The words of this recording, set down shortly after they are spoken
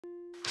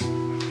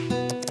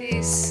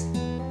This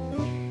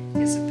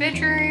is a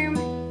bedroom.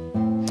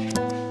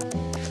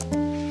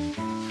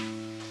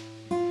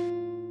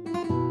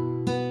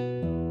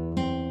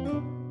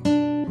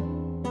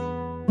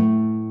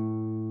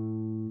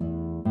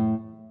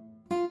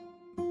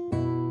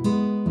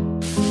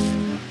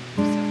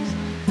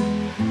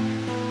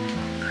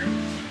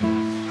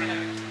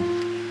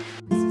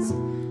 This is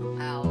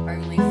our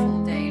only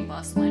full day in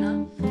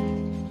Barcelona.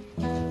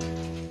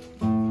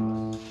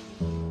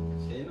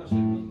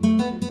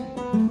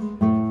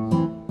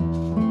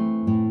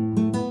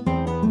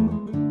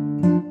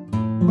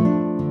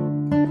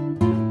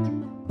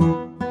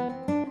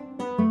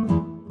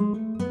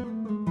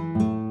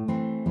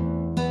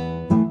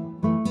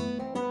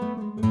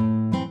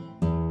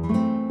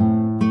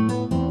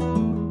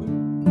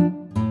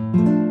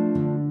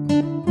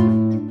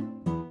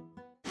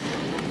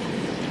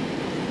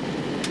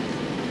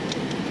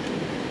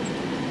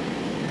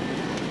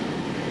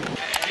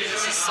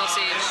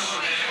 Sausage.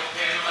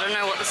 I don't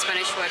know what the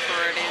Spanish word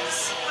for it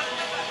is,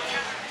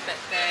 but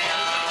they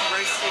are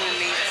roasting the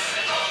meat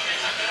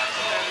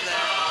over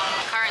there.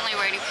 Currently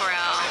waiting for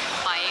our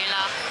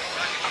paella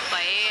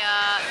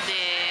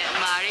de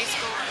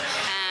marisco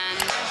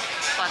and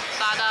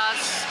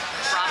patatas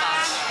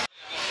bravas.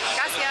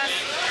 Gracias.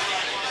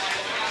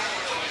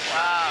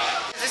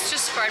 Wow. Is this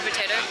just fried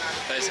potato?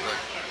 Basically.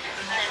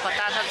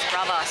 Patatas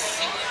bravas.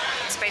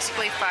 It's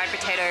basically fried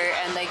potato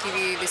and they give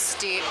you this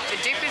dip. The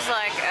dip is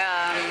like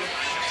a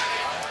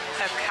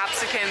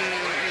capsicum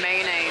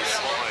mayonnaise.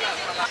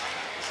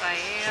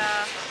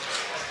 Paella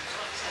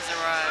has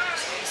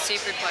arrived. The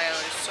seafood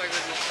paella is so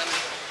good with lemon.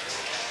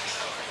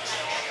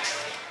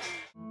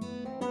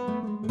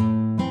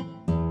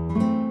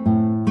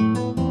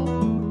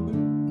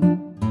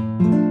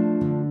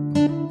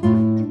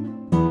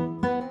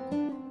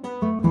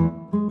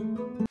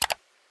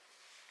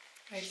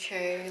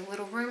 Okay,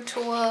 little room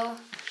tour.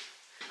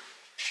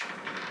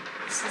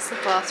 This is the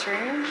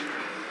bathroom.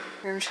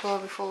 Room tour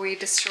before we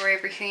destroy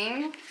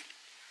everything.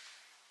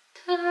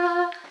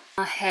 Ta-da!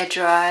 A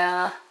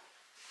hairdryer,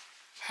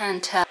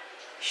 hand towel,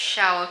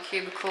 shower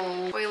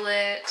cubicle,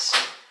 toilet,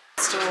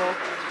 store.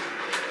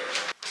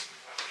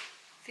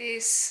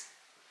 This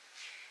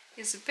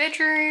is a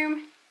bedroom.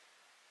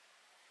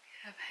 We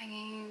have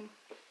hanging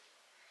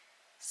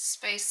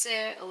space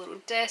there, a little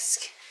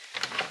desk,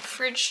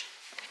 fridge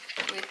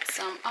with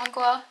some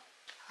agua,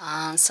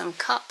 some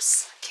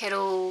cups,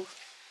 kettle,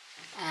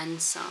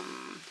 and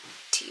some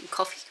tea and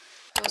coffee.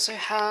 We also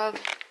have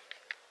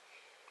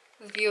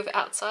a view of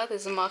outside.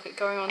 There's a market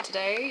going on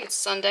today. It's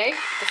Sunday,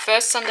 the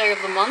first Sunday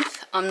of the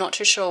month. I'm not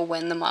too sure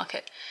when the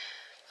market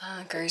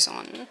goes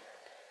on,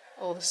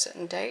 all the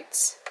certain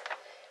dates.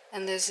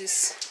 And there's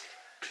this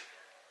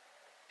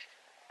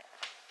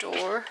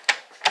door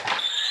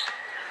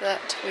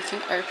that we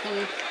can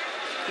open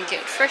and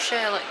get fresh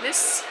air like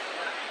this.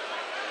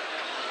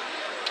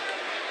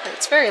 But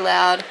it's very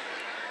loud,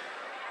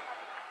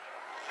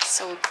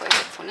 so we'll close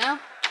it for now.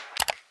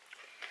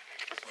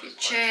 Food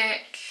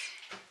check.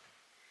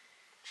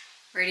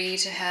 Ready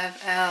to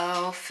have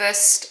our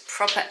first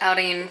proper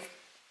outing in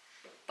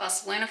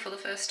Barcelona for the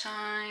first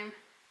time.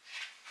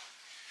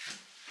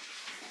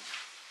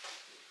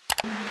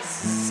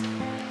 This is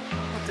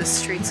what the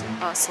streets of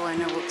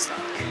Barcelona looks like.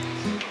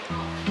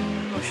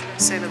 Or should I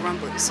say the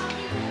Rumblers?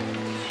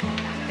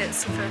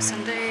 It's the first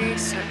Sunday,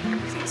 so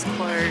everything's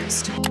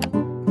closed.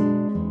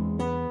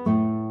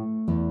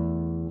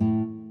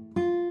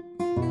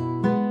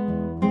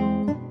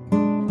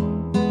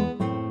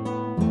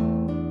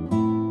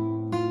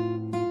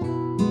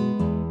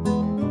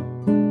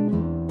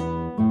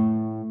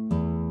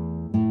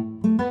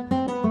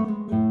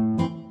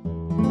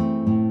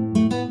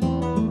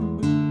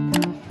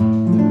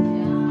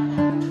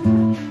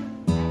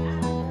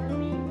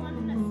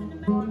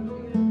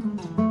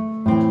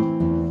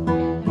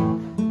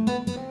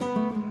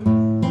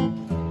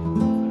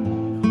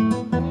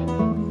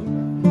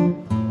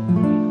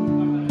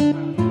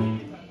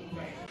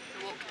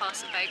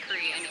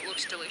 And it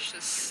looks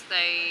delicious.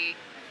 They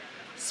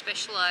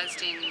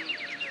specialised in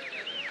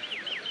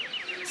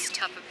this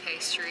type of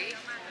pastry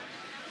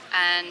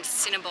and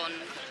cinnabon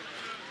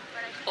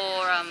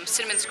or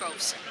cinnamon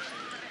scrolls.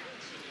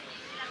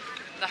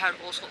 They had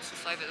all sorts of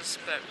flavours,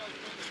 but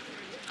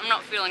I'm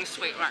not feeling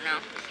sweet right now.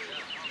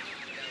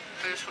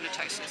 I just want to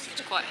taste this.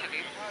 It's quite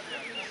heavy.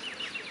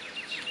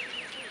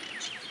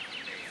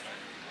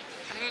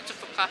 I think it's a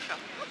focaccia.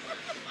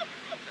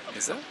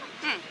 Is it?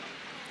 Hmm.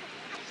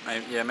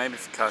 Maybe, yeah, maybe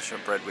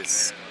focaccia bread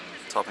with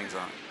toppings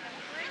on it.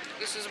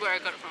 This is where I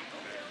got it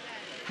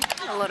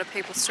from. A lot of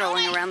people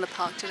strolling around the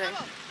park today.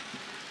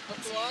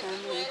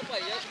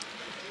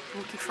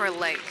 Looking for a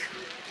lake.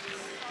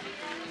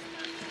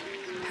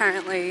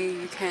 Apparently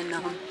you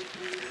can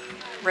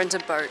rent a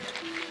boat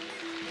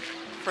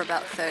for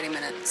about 30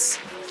 minutes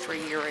for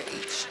 €1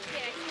 each.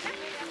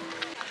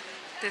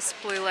 This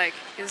blue lake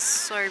is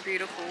so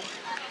beautiful.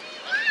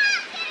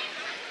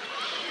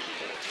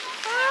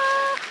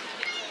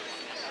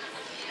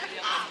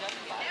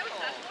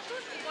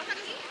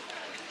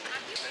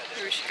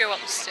 We should go up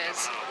the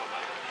stairs.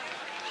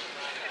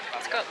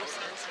 It's got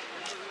whistles.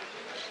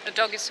 The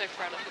dog is so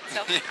proud of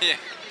itself. Yeah,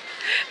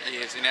 he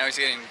is. Now he's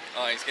getting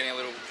a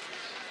little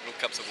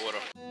cups of water.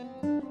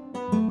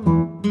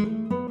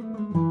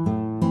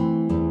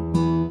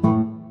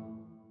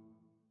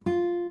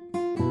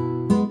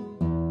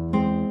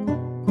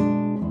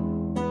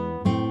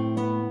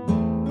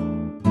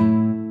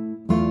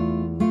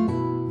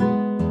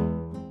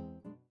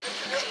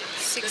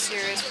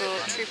 €6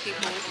 for 2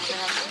 people.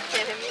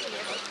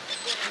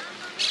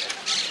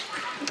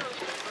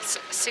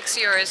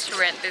 €6 to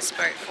rent this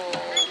boat for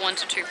 1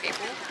 to 2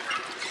 people.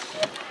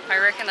 I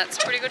reckon that's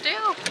a pretty good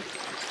deal.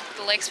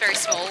 The lake's very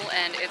small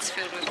and it's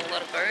filled with a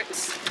lot of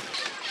boats.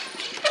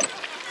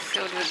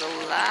 Filled with a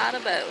lot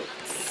of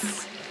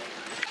boats.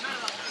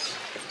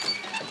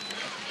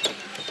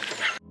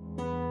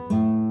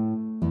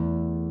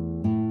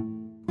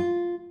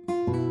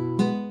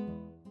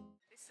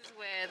 This is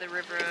where the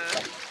river,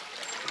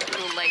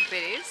 little lake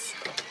bit is.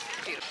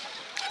 Beautiful.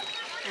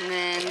 And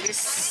then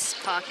this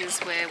park is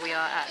where we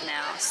are at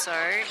now. So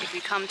if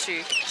you come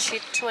to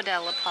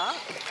Cittadella Park,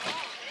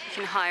 you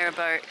can hire a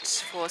boat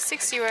for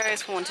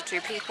 €6 for 1 to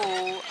 2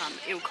 people.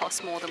 It'll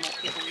cost more than what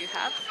people you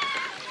have.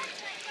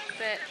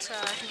 But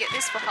you can get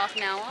this for half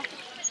an hour.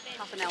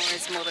 Half an hour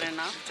is more than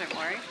enough, don't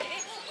worry.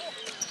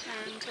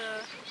 And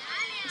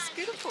it's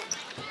beautiful.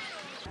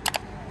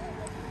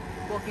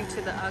 Walking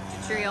to the Arc de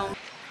Triomphe.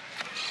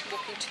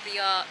 Walking to the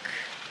Arc.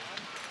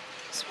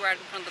 It's right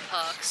in front of the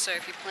park, so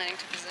if you're planning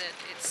to visit,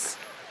 it's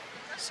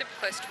super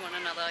close to one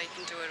another. You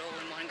can do it all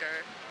in one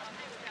go.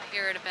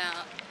 Here at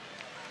about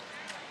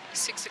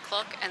 6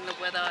 o'clock and the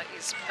weather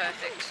is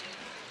perfect.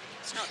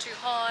 It's not too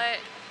hot,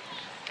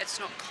 it's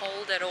not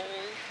cold at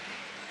all,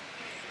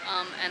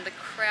 and the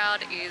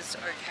crowd is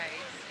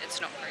okay. It's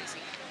not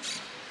crazy.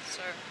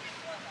 So,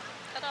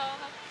 ta-da!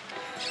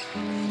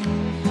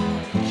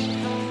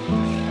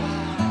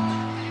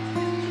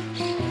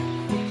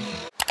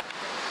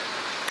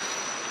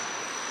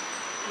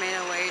 Made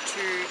our way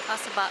to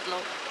Casa Batlló,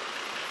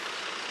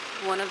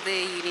 one of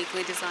their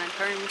uniquely designed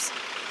homes.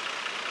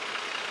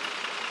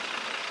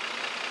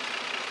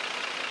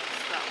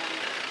 It's that one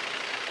there.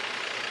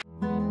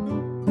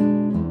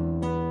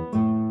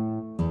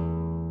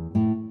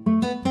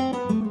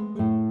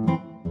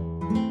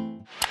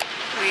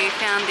 We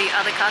found the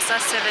other casa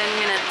 7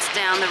 minutes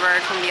down the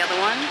road from the other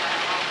one.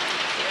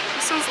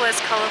 This one's less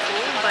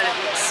colourful, but it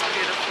looks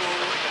beautiful,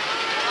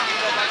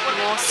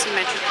 more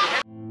symmetrical.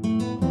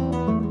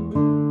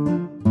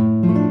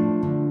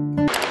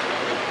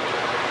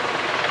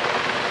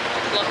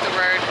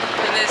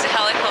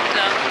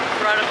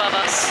 Right above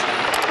us.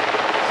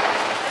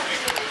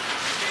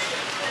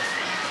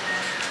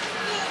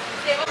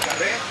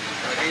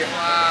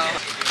 Wow.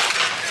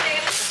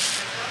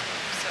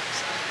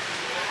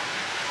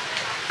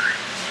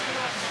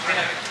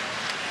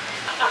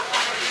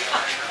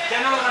 Ya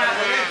no lo van a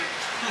poner,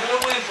 no lo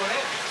pueden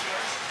poner.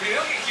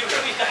 Creo que yo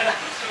creo que Instagram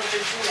se lo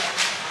censura.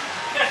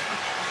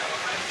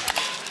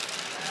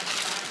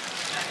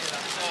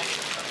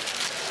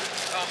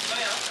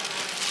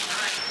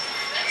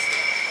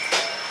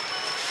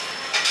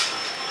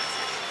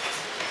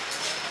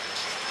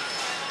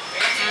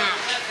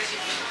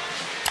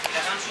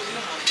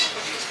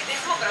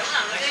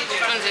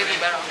 One's even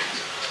better.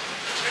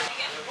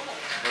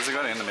 What's it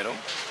got in the middle?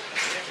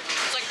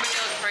 It's like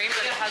vanilla cream,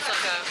 but it has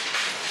like a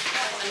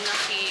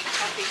nutty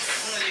coffee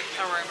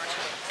aroma to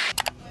it.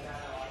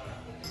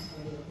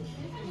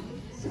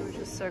 So we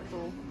just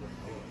circle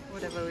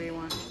whatever we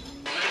want.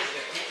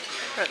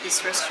 We're at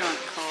this restaurant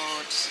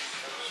called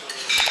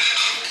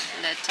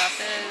Le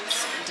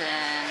Tapas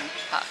d'en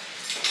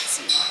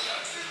Paxi.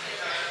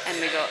 And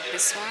we got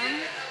this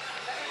one.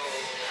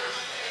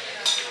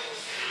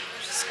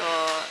 Just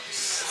got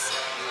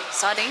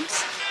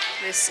sardines.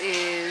 This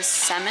is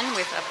salmon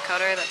with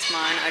avocado, that's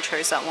mine, I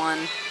chose that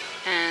one.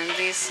 And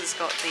this has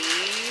got the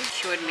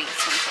cured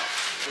meats on top.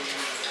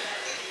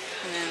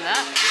 And then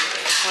that,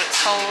 what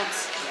it's called.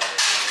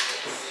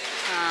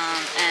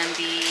 And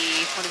the,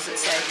 what does it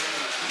say?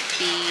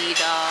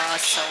 Bida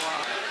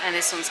sawa. And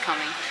this one's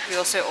coming. We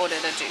also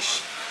ordered a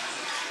dish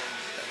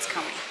that's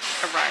coming,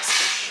 a rice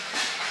dish.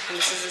 And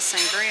this is a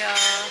sangria.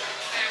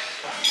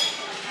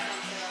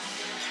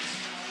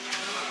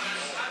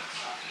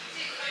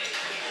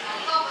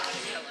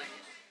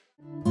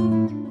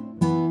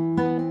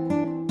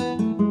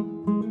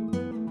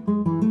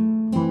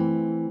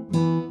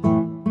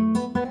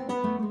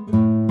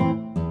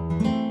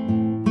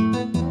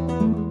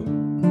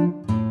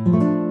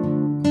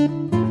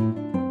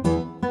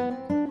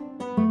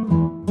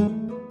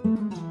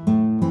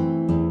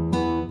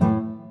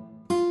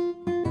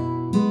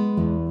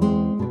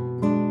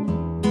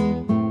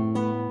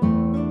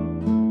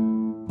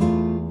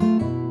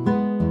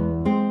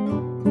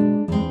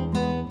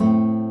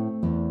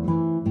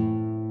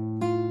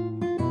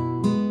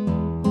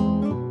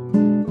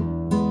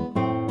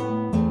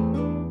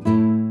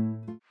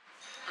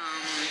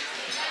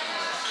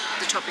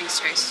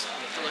 Toppings taste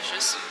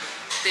delicious.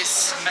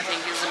 This, I think,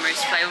 is the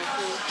most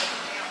flavourful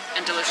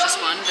and delicious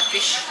one. The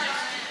fish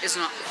is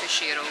not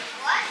fishy at all.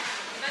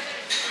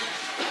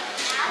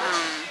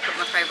 But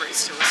my favourite is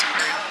still the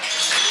sangria.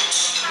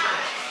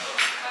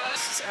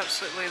 This is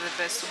absolutely the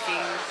best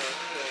looking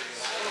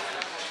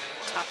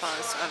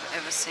tapas I've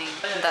ever seen.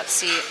 And that's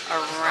the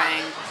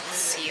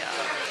Arangcia.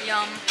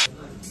 Yum.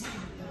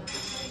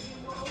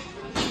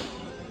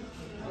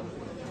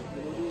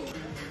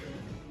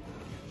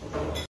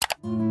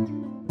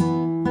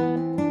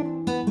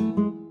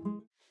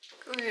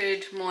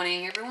 Good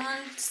morning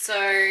everyone.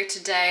 So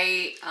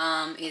today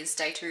is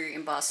day 2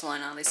 in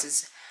Barcelona. This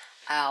is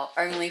our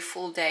only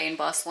full day in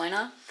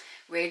Barcelona.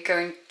 We're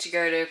going to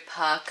go to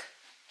Park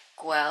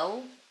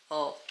Güell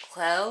or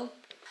Güell,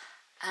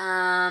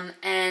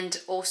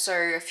 and also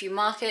a few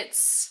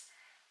markets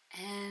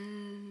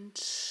and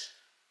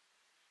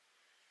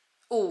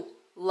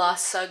La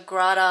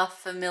Sagrada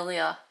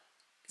Familia.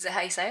 Is that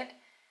how you say it?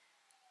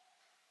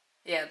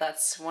 Yeah,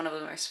 that's one of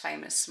the most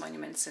famous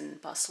monuments in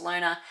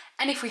Barcelona.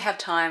 And if we have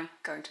time,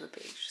 going to the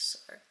beach. So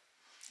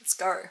let's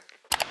go.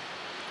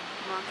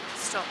 Market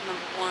stop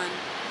number 1.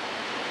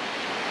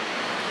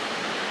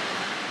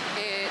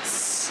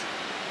 It's,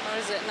 what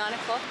is it, 9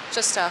 o'clock?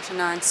 Just after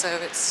 9, so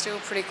it's still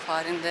pretty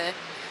quiet in there.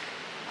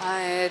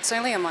 It's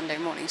only a Monday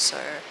morning, so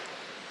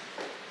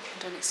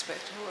I don't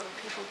expect a lot of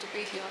people to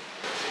be here.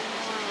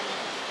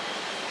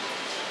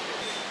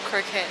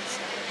 Croquettes.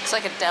 It's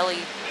like a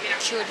deli.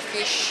 Cured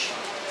fish.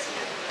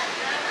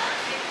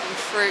 And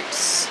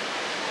fruits.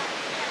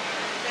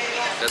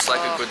 That's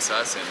like a good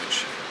size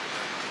sandwich.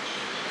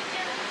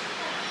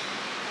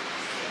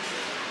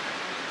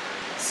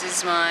 This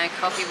is my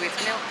coffee with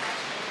milk.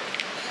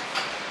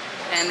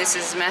 And this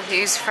is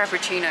Matthew's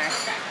Frappuccino.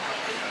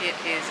 It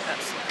is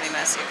absolutely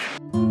massive.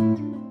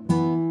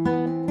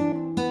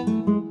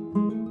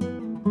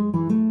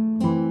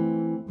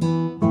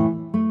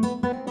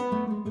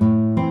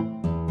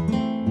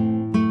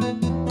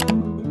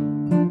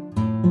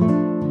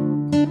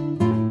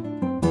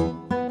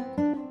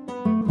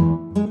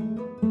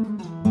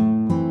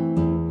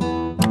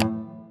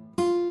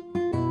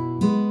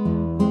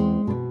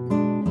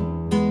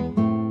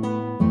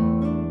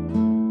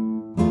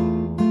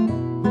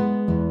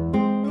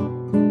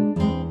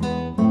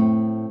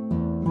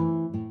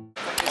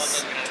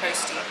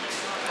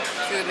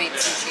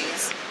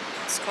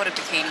 A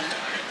bikini,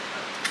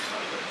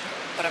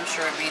 but I'm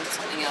sure it means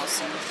something else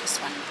in this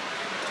one.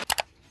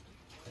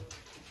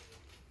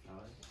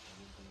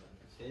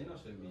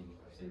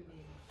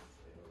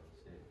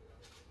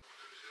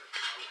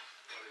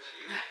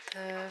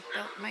 The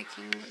belt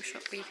making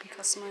workshop where you can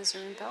customize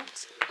your own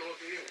belt.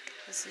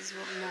 This is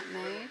what Matt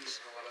made,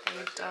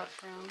 a dark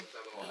brown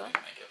leather.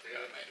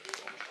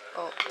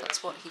 Oh,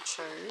 that's what he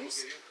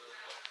chose.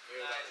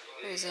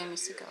 Jose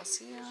Mr.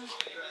 Garcia.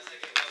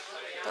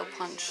 They'll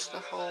punch the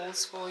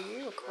holes for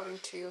you according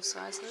to your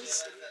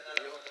sizes.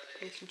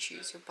 You can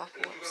choose your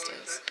buckle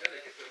upstairs.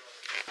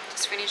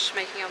 Just finished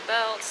making our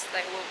belts.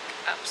 They look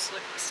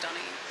absolutely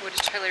stunning. Would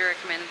totally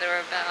recommend.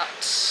 They're about,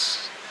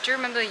 do you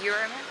remember the euro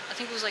amount? I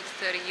think it was like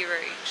 30 euro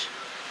each.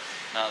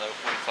 No, they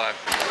were 45.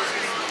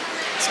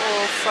 It's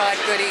all fried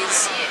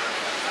goodies.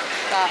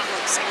 That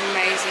looks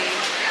amazing.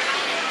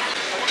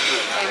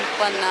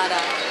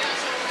 Empanada.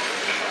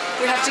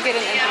 We have to get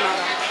an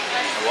empanada.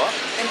 A what?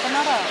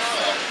 Empanada.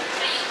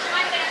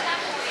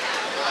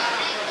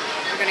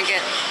 We're gonna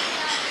get a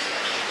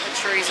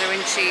chorizo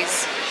and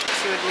cheese,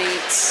 cured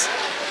meats.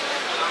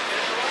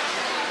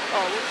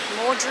 Oh, look,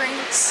 more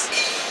drinks.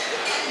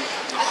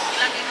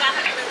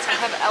 I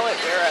have aloe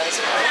vera as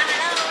well.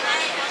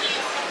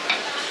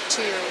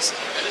 €2.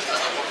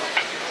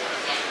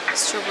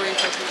 Strawberry and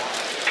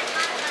coconut.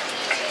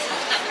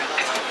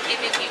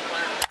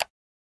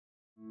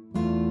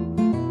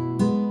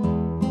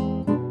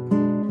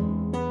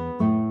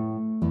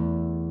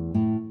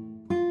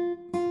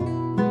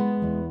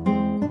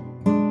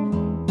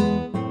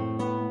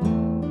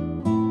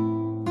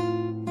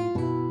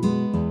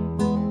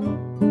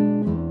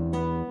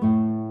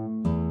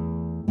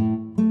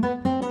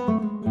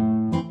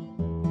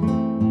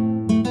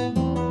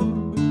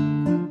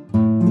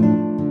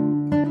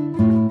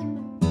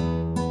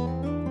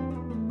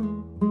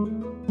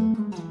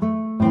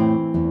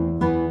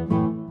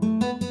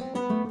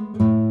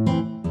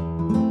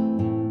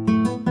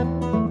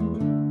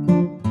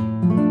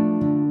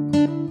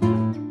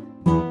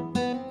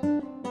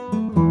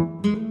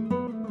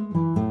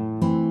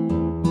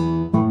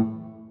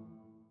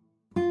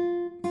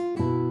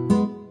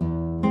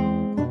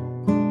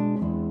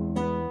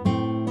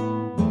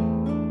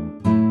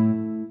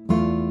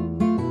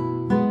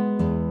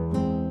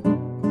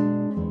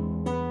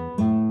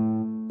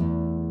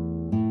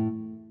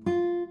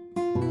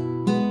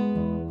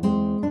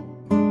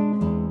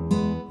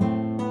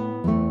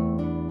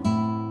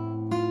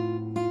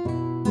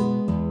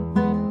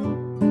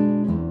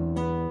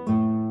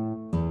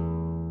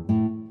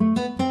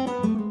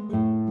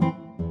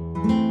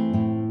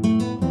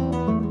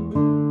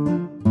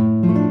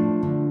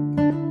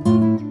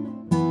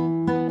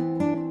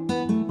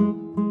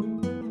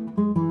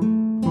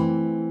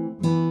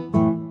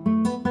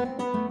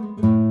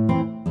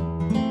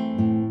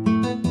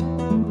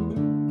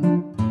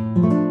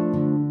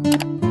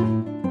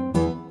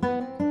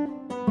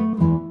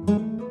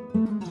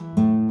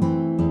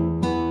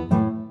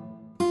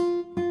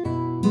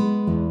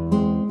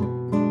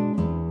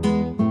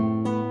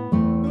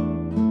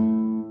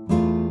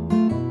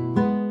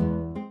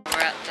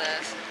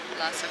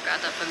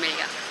 Sagrada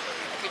Familia,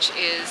 which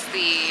is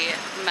the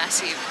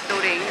massive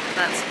building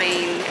that's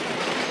been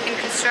in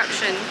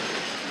construction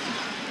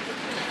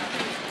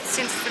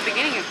since the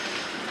beginning,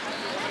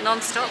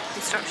 non-stop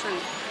construction.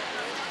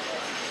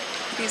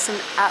 It is an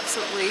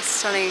absolutely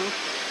stunning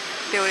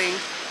building.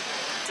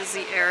 This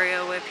is the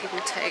area where people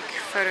take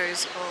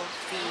photos of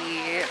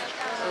the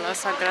La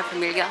Sagrada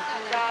Familia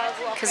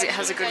because it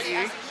has a good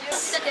view.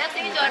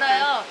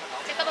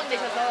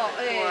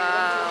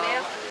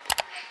 Wow.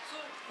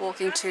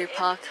 Walking to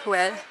Park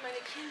Güell.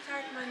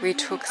 We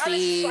took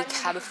the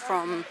cab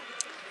from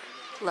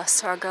La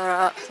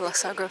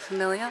Sagrada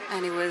Familia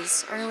and it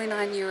was only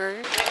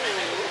 €9.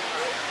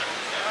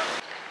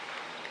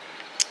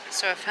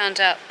 So I found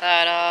out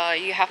that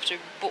you have to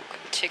book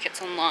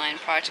tickets online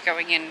prior to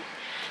going in.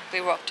 We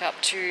walked up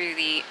to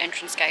the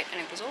entrance gate and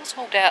it was all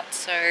sold out,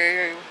 so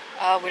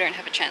we don't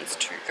have a chance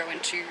to go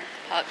into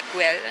Park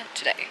Güell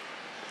today.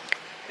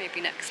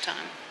 Maybe next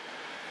time.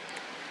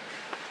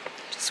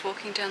 Just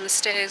walking down the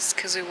stairs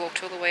because we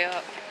walked all the way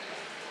up.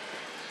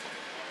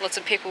 Lots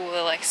of people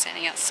were like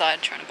standing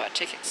outside trying to buy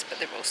tickets, but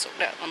they're all sold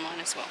out online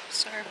as well,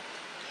 so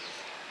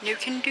you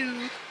can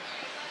do.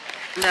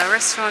 The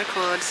restaurant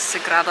called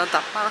Sagrada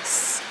da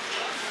Paz.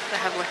 They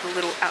have like a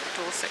little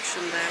outdoor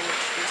section there,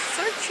 which is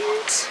so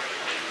cute.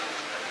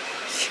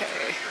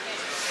 Okay.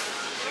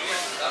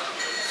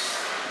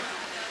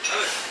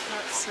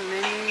 That's the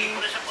menu.